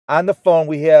On the phone,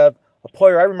 we have a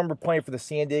player I remember playing for the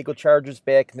San Diego Chargers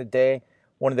back in the day,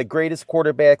 one of the greatest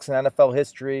quarterbacks in NFL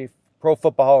history, Pro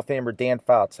Football Hall of Famer Dan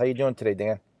Fouts. How you doing today,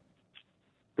 Dan?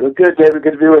 Doing good, David.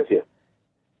 Good to be with you.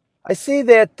 I see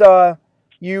that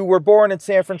you were born in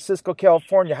San Francisco,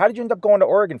 California. How did you end up going to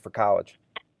Oregon for college?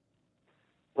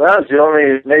 Well, it's the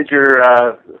only major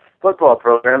football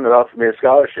program that offered me a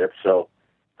scholarship, so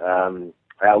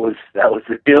that was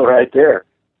the deal right there.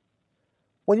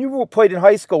 When you played in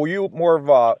high school, were you more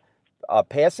of a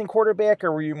passing quarterback,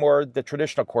 or were you more the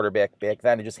traditional quarterback back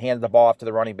then and just handed the ball off to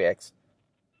the running backs?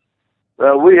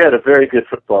 Well, we had a very good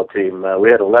football team. We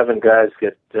had 11 guys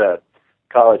get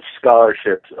college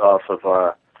scholarships off of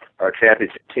our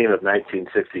championship team of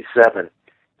 1967.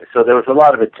 So there was a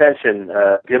lot of attention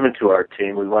given to our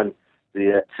team. We won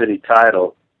the city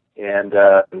title, and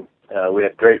we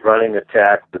had great running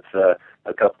attack with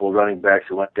a couple of running backs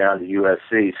who went down to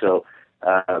USC. So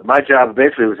my job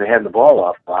basically was to hand the ball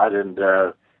off a lot and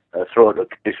throw it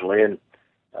occasionally. And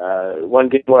one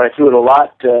game where I threw it a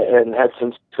lot and had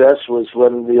some success was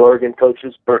when the Oregon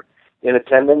coaches were in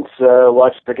attendance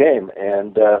watching the game.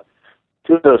 And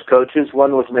two of those coaches,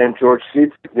 one was named George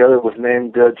Seifert, the other was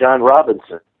named John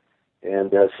Robinson.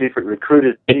 And Seifert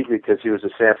recruited me because he was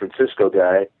a San Francisco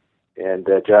guy, and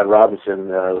John Robinson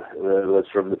was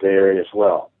from the Bay Area as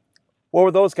well. What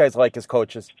were those guys like as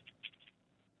coaches?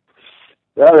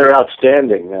 Well, they're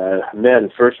outstanding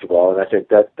men, first of all, and I think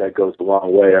that goes a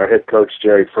long way. Our head coach,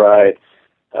 Jerry Fry,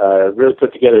 really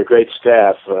put together a great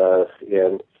staff,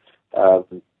 and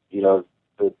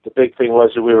the big thing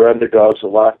was that we were underdogs a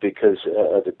lot because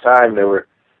at the time there were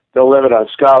no limit on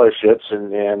scholarships,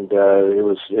 and it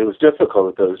was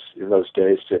difficult in those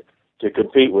days to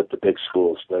compete with the big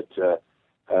schools. But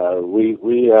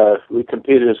we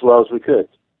competed as well as we could.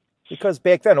 Because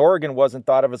back then Oregon wasn't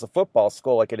thought of as a football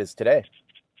school like it is today.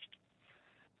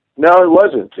 No, it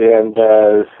wasn't, and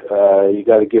you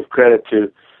got to give credit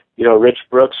to Rich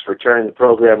Brooks for turning the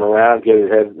program around, getting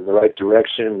it headed in the right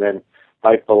direction, and then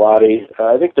Mike Bellotti.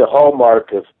 I think the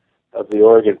hallmark of the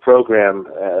Oregon program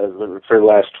for the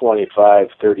last 25,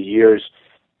 30 years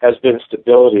has been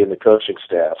stability in the coaching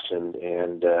staffs.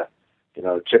 And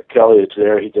Chip Kelly is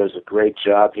there. He does a great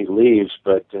job. He leaves,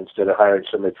 but instead of hiring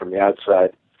somebody from the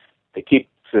outside, they keep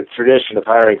the tradition of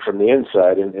hiring from the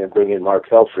inside and bring in Mark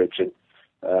Helfrich. And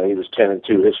he was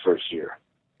 10-2 his first year.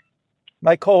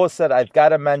 Mike Cola said, I've got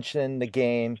to mention the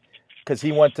game because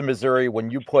he went to Missouri when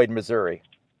you played Missouri.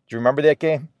 Do you remember that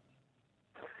game?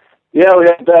 Yeah, we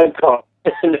had a bad call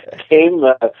in the game.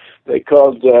 They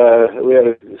called, we had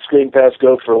a screen pass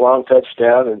go for a long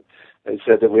touchdown, and they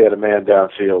said that we had a man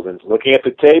downfield. And looking at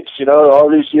the tapes, all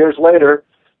these years later,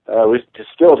 we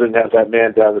still didn't have that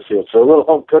man down the field. So a little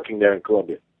home cooking there in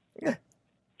Columbia.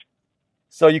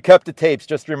 So you kept the tapes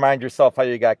just to remind yourself how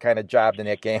you got kind of jobbed in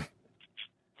that game.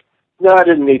 No, I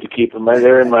didn't need to keep them.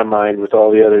 They're in my mind with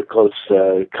all the other close,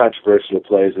 controversial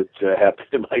plays that happened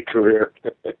in my career.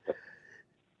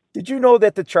 Did you know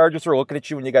that the Chargers were looking at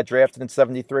you when you got drafted in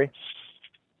 73?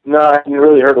 No, I hadn't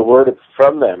really heard a word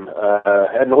from them. I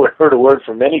hadn't heard a word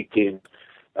from any team.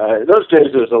 In those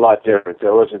days, it was a lot different.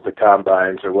 There wasn't the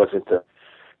combines. There wasn't the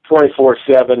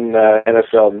 24/7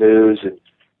 NFL news. And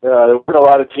there weren't a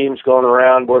lot of teams going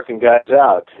around working guys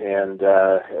out. And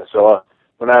so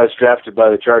when I was drafted by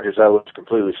the Chargers, I was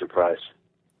completely surprised.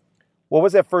 What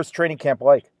was that first training camp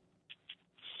like?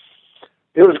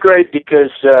 It was great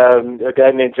because a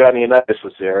guy named Johnny Unitas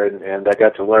was there, and I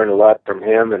got to learn a lot from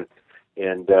him. And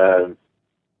in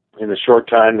the short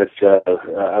time that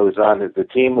I was on the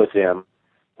team with him,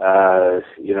 he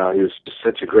was just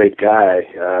such a great guy.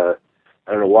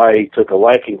 I don't know why he took a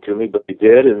liking to me, but he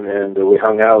did, and we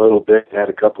hung out a little bit and had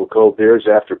a couple of cold beers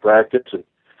after practice. And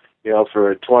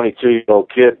for a 22-year-old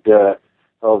kid,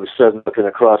 all of a sudden looking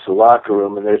across the locker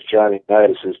room and there's Johnny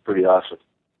Unitas is pretty awesome.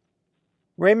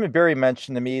 Raymond Berry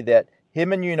mentioned to me that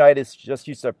him and Unitas just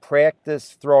used to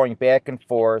practice throwing back and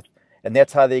forth, and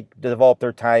that's how they developed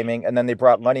their timing. And then they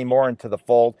brought Lenny Moore into the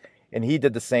fold, and he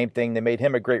did the same thing. They made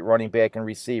him a great running back and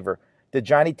receiver. Did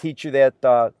Johnny teach you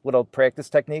that little practice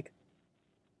technique?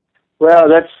 Well,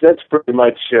 that's pretty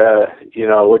much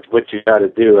what you got to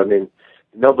do. I mean,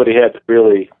 nobody had to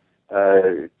really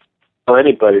tell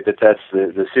anybody that that's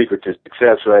the secret to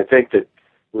success. So I think that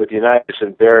with Unitas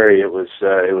and Berry, it was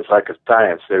like a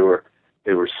science. They were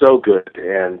so good,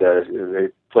 and they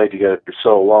played together for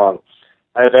so long.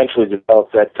 I eventually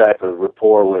developed that type of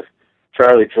rapport with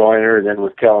Charlie Joyner, and then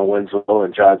with Kellen Winslow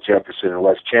and John Jefferson and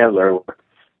Wes Chandler.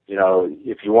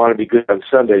 If you want to be good on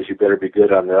Sundays, you better be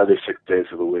good on the other 6 days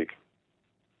of the week.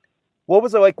 What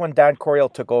was it like when Don Coryell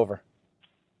took over?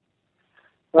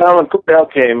 Well, when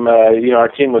Cordell came, our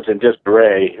team was in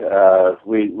disarray.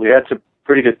 We had some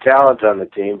pretty good talent on the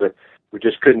team, but we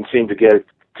just couldn't seem to get it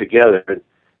together. And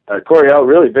Cordell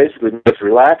really basically made us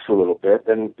relax a little bit,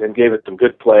 and gave it some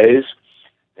good plays,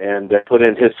 and put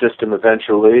in his system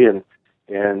eventually, and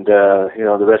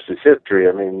the rest is history.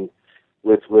 I mean,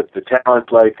 with the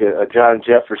talent like John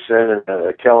Jefferson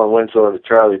and Kellen Winslow and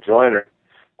Charlie Joyner,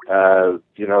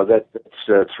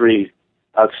 that's three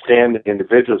outstanding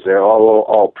individuals there,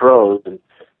 all pros, and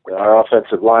our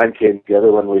offensive line came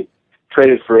together when we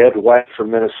traded for Ed White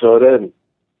from Minnesota, and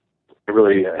it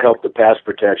really helped the pass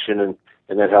protection,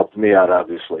 and that helped me out,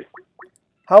 obviously.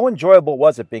 How enjoyable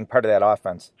was it being part of that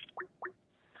offense?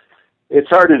 It's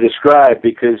hard to describe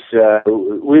because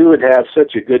we would have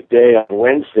such a good day on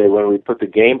Wednesday when we put the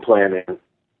game plan in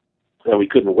that we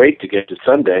couldn't wait to get to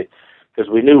Sunday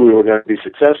because we knew we were going to be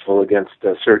successful against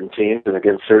certain teams and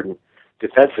against certain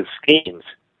defensive schemes.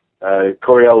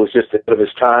 Coriel was just ahead of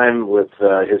his time with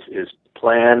his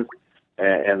plan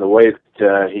and the way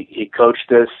that he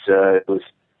coached us. It was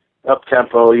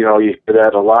up-tempo. You hear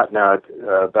that a lot now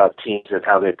about teams and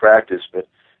how they practice, but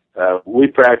we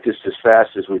practiced as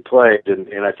fast as we played,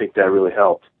 and I think that really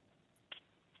helped.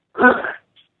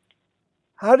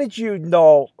 How did you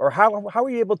know, or how were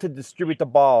you able to distribute the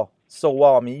ball so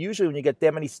well? I mean, usually when you get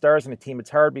that many stars in a team,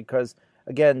 it's hard because,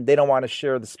 again, they don't want to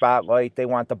share the spotlight. They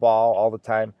want the ball all the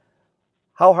time.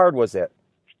 How hard was it?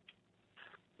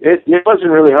 It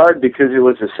wasn't really hard because it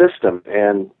was a system,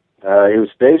 and it was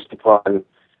based upon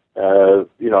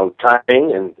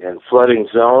timing and flooding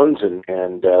zones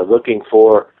and looking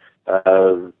for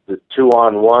the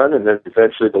 2-on-1 and then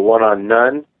eventually the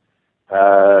 1-on-none.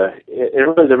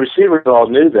 Really, the receivers all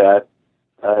knew that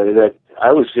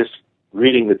I was just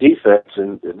reading the defense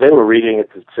and they were reading it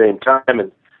at the same time.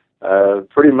 And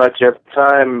pretty much every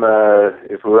time,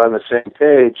 if we were on the same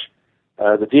page,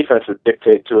 the defense would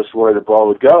dictate to us where the ball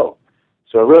would go.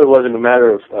 So it really wasn't a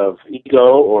matter of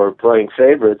ego or playing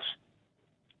favorites.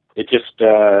 It just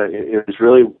it was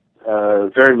really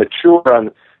very mature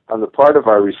on the part of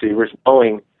our receivers,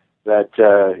 knowing that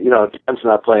the defense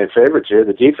not playing favorites here.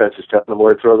 The defense is telling them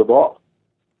where to throw the ball.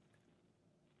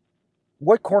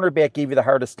 What cornerback gave you the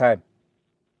hardest time?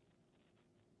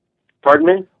 Pardon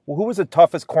me? Well, who was the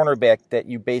toughest cornerback that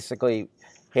you basically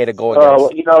had to go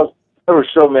against? There were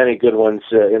so many good ones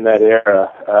in that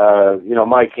era.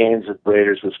 Mike Haynes of the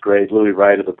Raiders was great. Louis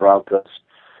Wright of the Broncos.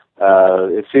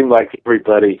 It seemed like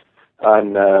everybody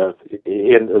in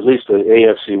at least the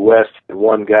AFC West had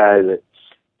one guy that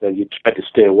you tried to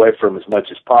stay away from as much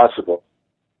as possible.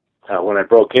 When I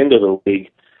broke into the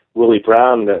league, Willie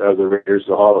Brown of the Raiders,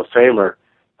 the Hall of Famer,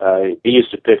 he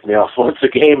used to pick me off once a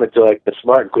game until I got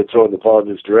smart and quit throwing the ball in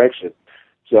his direction.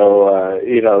 So,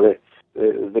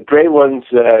 the great ones,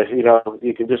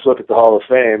 you can just look at the Hall of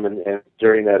Fame and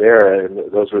during that era,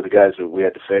 and those were the guys that we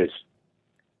had to face.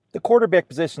 The quarterback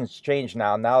position's changed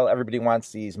now. Now everybody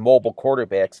wants these mobile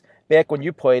quarterbacks. Back when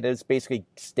you played, it's basically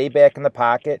stay back in the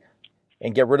pocket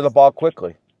and get rid of the ball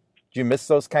quickly. Do you miss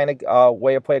those kind of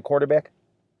way of play a quarterback?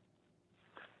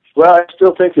 Well, I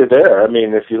still think they're there. I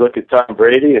mean, if you look at Tom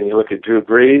Brady and you look at Drew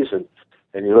Brees and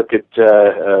you look at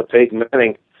Peyton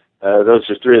Manning, those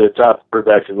are three of the top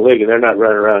quarterbacks in the league, and they're not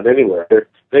running around anywhere.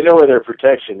 They know where their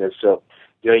protection is. So,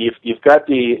 you've got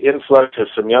the influx of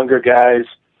some younger guys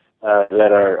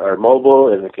that are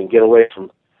mobile and that can get away from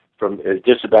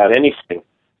just about anything.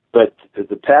 But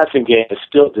the passing game is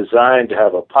still designed to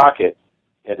have a pocket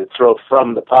and to throw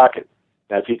from the pocket.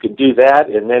 Now, if you can do that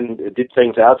and then do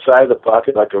things outside the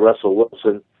pocket like a Russell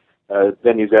Wilson,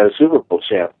 then you've got a Super Bowl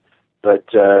champ. But,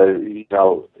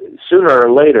 sooner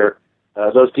or later,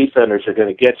 those defenders are going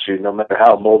to get you no matter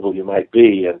how mobile you might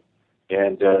be.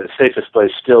 And the safest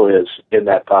place still is in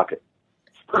that pocket.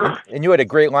 And you had a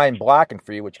great line blocking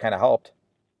for you, which kind of helped.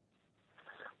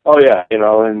 Oh, yeah,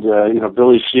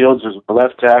 Billy Shields was my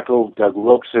left tackle, Doug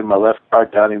Wilkson, my left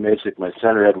guard, Donnie Masick, my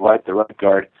center, Ed White, the right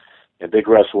guard, and Big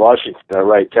Russ Washington, our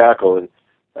right tackle. And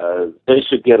they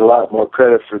should get a lot more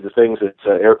credit for the things that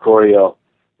Air Coryell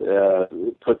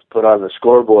put on the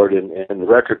scoreboard and the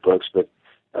record books, but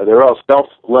they're all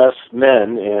selfless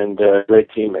men and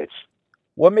great teammates.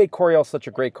 What made Coryell such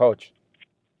a great coach?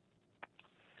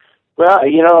 Well, I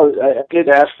get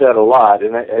asked that a lot,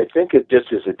 and I think it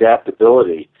just is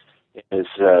adaptability, his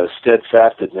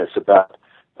steadfastness about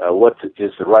what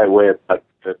is the right way of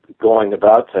going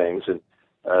about things, and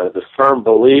the firm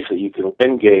belief that you can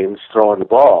win games throwing the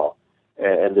ball,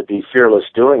 and to be fearless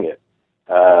doing it.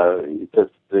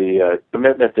 The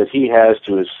commitment that he has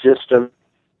to his system,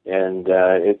 and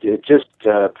it just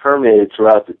permeated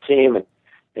throughout the team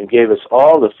and gave us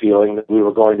all the feeling that we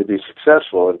were going to be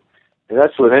successful. And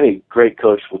that's what any great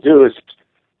coach will do is,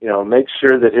 make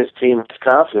sure that his team has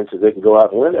confidence that they can go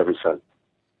out and win every Sunday.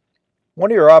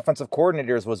 One of your offensive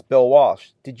coordinators was Bill Walsh.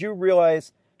 Did you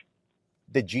realize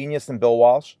the genius in Bill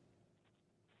Walsh?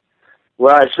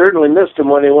 Well, I certainly missed him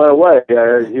when he went away.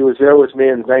 He was there with me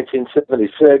in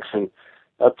 1976, and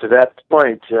up to that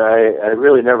point, I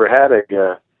really never had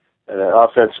an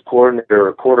offensive coordinator or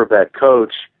a quarterback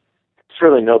coach.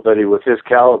 Certainly nobody with his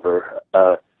caliber.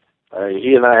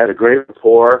 He and I had a great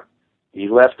rapport. He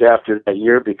left after that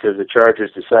year because the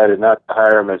Chargers decided not to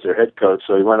hire him as their head coach,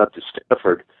 so he went up to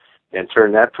Stanford and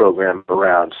turned that program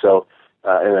around. So,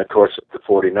 and of course, the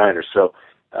 49ers. So,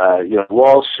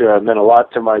 Walsh meant a lot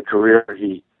to my career.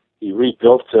 He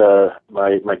rebuilt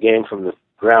my game from the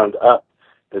ground up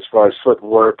as far as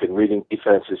footwork and reading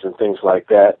defenses and things like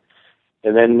that.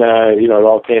 And then, it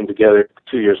all came together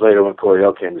 2 years later when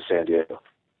Coryell came to San Diego.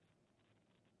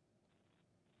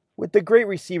 With the great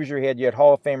receivers you had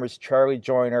Hall of Famers Charlie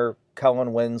Joyner,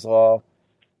 Kellen Winslow.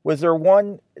 Was there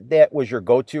one that was your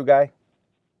go-to guy?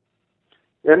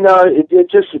 And no, it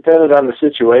just depended on the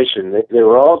situation. They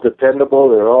were all dependable.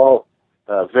 They were all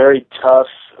very tough,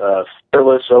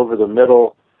 fearless over the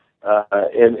middle,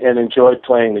 and enjoyed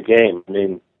playing the game. I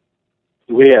mean,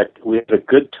 we had a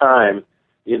good time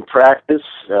in practice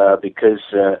because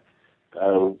you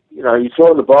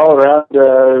throw the ball around,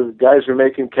 guys are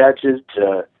making catches.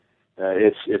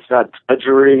 It's not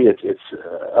drudgery. It's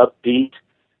upbeat,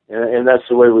 and that's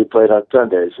the way we played on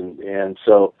Sundays. And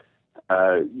so.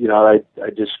 I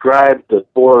described the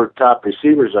four top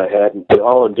receivers I had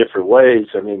all in different ways.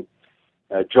 I mean,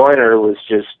 Joyner was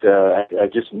just, I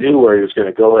just knew where he was going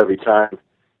to go every time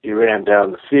he ran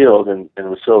down the field and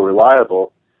was so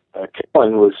reliable.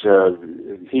 Kellen was,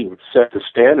 he set the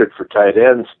standard for tight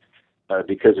ends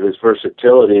because of his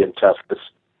versatility and toughness.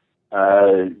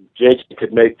 JJ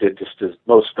could make the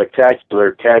most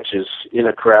spectacular catches in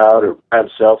a crowd or by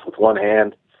himself with one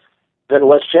hand. Then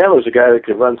Wes Chandler was a guy that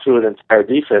could run through an entire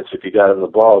defense if you got him the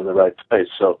ball in the right place.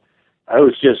 So I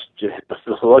was just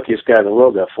the luckiest guy in the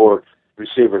world to have four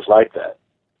receivers like that.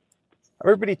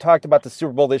 Everybody talked about the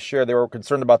Super Bowl this year. They were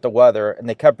concerned about the weather, and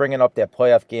they kept bringing up that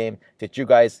playoff game that you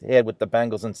guys had with the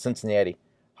Bengals in Cincinnati.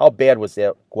 How bad was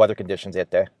that weather conditions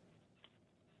that day?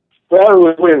 Well, it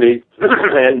was windy,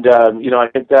 and, I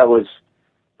think that was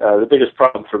the biggest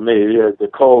problem for me. The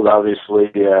cold,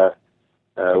 obviously,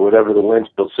 whatever the wind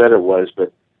chill said it was,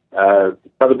 but the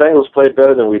Bengals played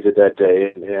better than we did that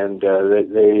day, and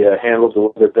they handled the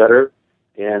weather better,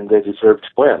 and they deserved to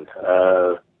win.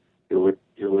 We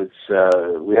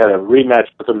had a rematch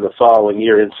with them the following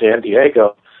year in San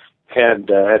Diego, and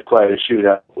had quite a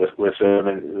shootout with them,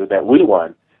 and that we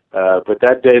won. But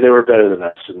that day they were better than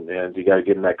us, and you got to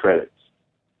give them that credit.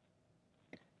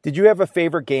 Did you have a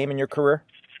favorite game in your career?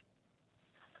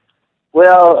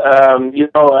 Well, I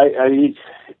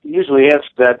usually answer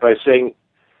that by saying,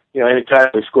 any time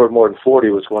we scored more than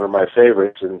 40 was one of my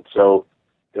favorites, and so,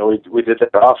 we did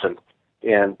that often.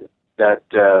 And that,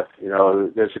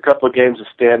 there's a couple of games that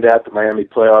stand out. The Miami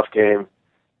playoff game,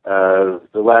 the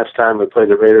last time we played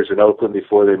the Raiders in Oakland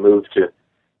before they moved to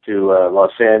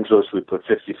Los Angeles, we put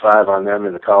 55 on them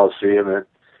in the Coliseum. And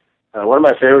one of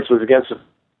my favorites was against the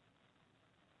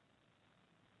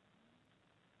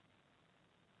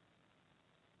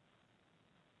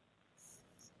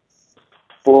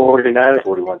 49ers,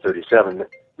 41-37.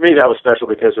 For me, that was special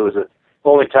because it was the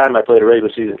only time I played a regular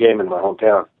season game in my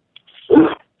hometown.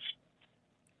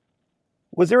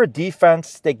 Was there a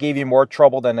defense that gave you more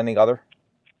trouble than any other?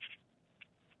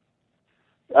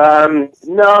 No,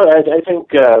 I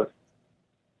think,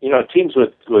 teams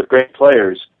with great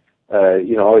players,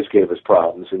 always gave us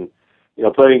problems. And,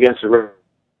 playing against the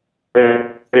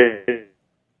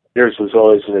Raiders was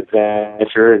always an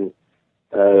adventure. And,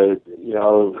 I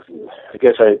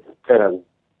guess I kind of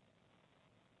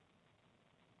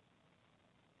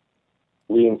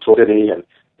lean toward City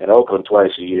and Oakland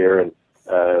twice a year. And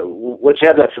once you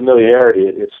have that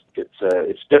familiarity,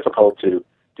 it's difficult to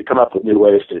come up with new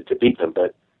ways to beat them.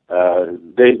 But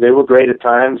they were great at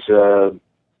times. The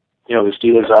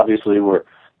Steelers obviously were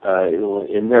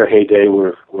in their heyday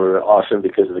were awesome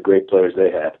because of the great players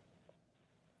they had.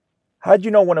 How did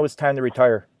you know when it was time to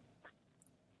retire?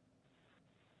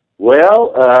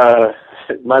 Well,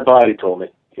 my body told me.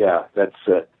 Yeah, that's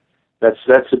the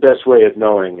best way of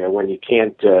knowing when you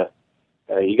can't.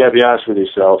 You got to be honest with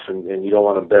yourself, and you don't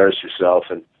want to embarrass yourself.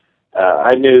 And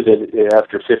I knew that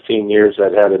after 15 years,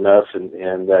 I'd had enough,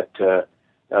 and that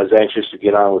I was anxious to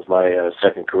get on with my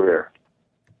second career.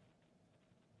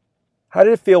 How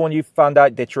did it feel when you found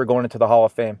out that you were going into the Hall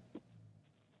of Fame?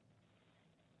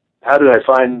 How did I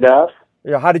find out?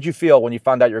 How did you feel when you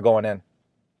found out you're going in?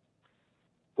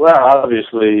 Well,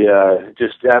 obviously,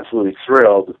 just absolutely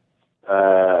thrilled.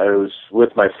 I was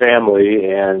with my family,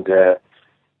 and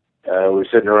we were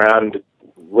sitting around,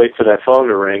 wait for that phone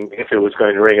to ring, if it was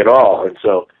going to ring at all. And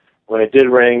so when it did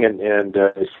ring, and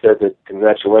they said that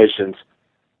congratulations,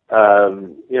 the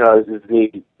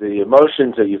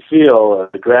emotions that you feel,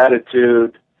 the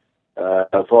gratitude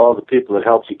of all the people that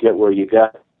helped you get where you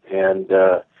got, and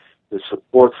the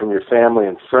support from your family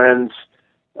and friends,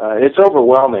 it's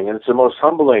overwhelming, and it's the most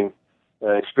humbling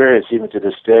experience even to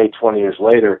this day, 20 years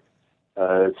later,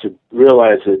 to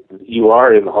realize that you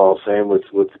are in the Hall of Fame with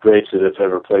the greats that have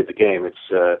ever played the game. It's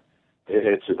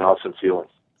an awesome feeling.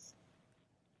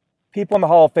 People in the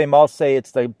Hall of Fame all say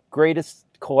it's the greatest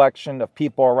collection of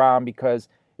people around because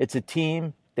it's a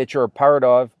team that you're a part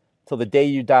of till the day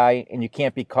you die, and you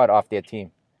can't be cut off that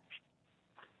team.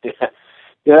 Yeah,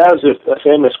 that was a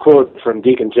famous quote from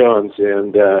Deacon Jones,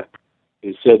 and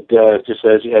he said, just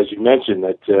as you mentioned,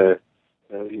 that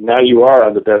now you are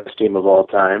on the best team of all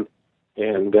time,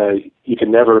 and you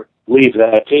can never leave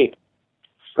that team.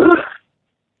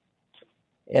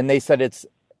 And they said it's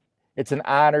an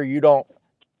honor.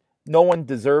 No one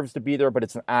deserves to be there, but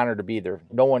it's an honor to be there.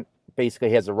 No one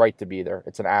basically has a right to be there.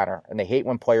 It's an honor. And they hate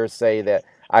when players say that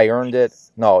I earned it.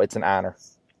 No, it's an honor.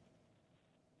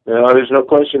 No, there's no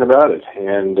question about it.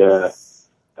 And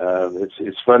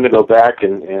it's fun to go back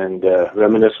and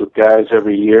reminisce with guys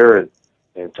every year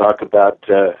and talk about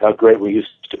how great we used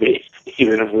to be,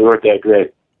 even if we weren't that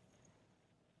great.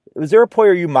 Was there a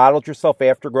player you modeled yourself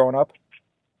after growing up?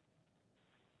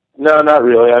 No, not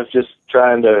really. I was just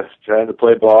trying to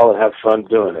play ball and have fun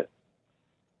doing it.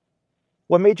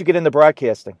 What made you get into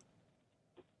broadcasting?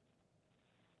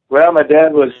 Well, my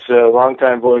dad was a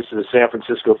longtime voice of the San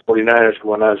Francisco 49ers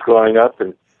when I was growing up,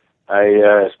 and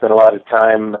I spent a lot of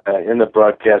time in the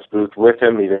broadcast booth with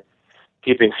him, either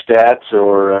keeping stats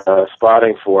or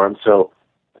spotting for him. So,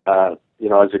 as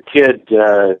a kid,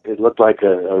 it looked like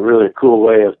a really cool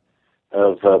way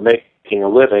of making a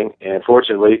living. And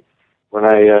fortunately, when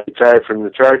I retired from the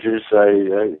Chargers,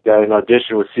 I got an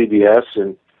audition with CBS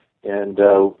and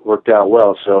worked out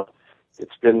well. So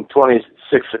it's been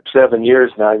 26 or 7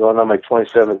 years now, going on my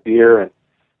 27th year, and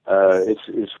it's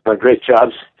one of the great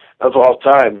jobs of all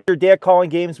time. Your dad calling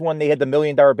games when they had the $1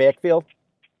 million backfield?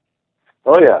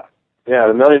 Oh, yeah. Yeah,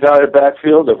 the $1 million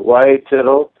backfield of Y.A.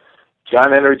 Tittle,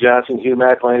 John Henry Johnson, Hugh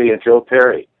McElhaney, and Joe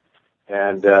Perry.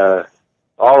 And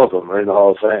all of them are in the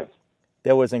Hall of Fame.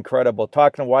 That was incredible.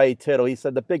 Talking to Y.A. Tittle, he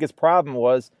said the biggest problem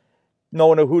was no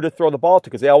one knew who to throw the ball to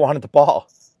because they all wanted the ball.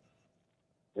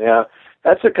 Yeah,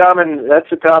 that's a common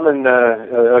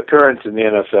occurrence in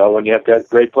the NFL when you have got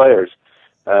great players.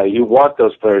 You want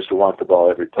those players to want the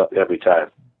ball every time.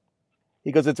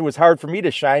 He goes, it was hard for me to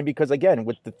shine because, again,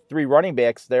 with the 3 running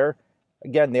backs there,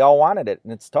 again, they all wanted it,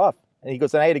 and it's tough. And he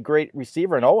goes, and I had a great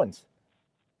receiver in Owens.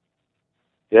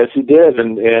 Yes, he did,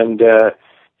 and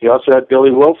he also had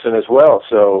Billy Wilson as well.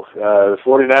 So the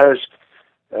 49ers,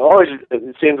 always,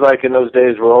 it seems like in those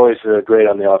days, were always great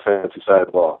on the offensive side of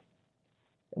the ball.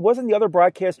 Wasn't the other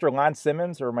broadcaster Lon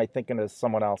Simmons, or am I thinking of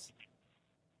someone else?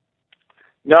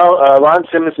 No, Lon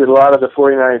Simmons did a lot of the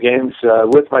 49er games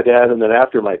with my dad and then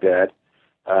after my dad.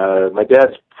 My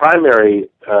dad's primary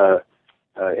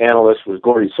analyst was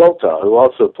Gordy Soltau, who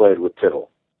also played with Tittle.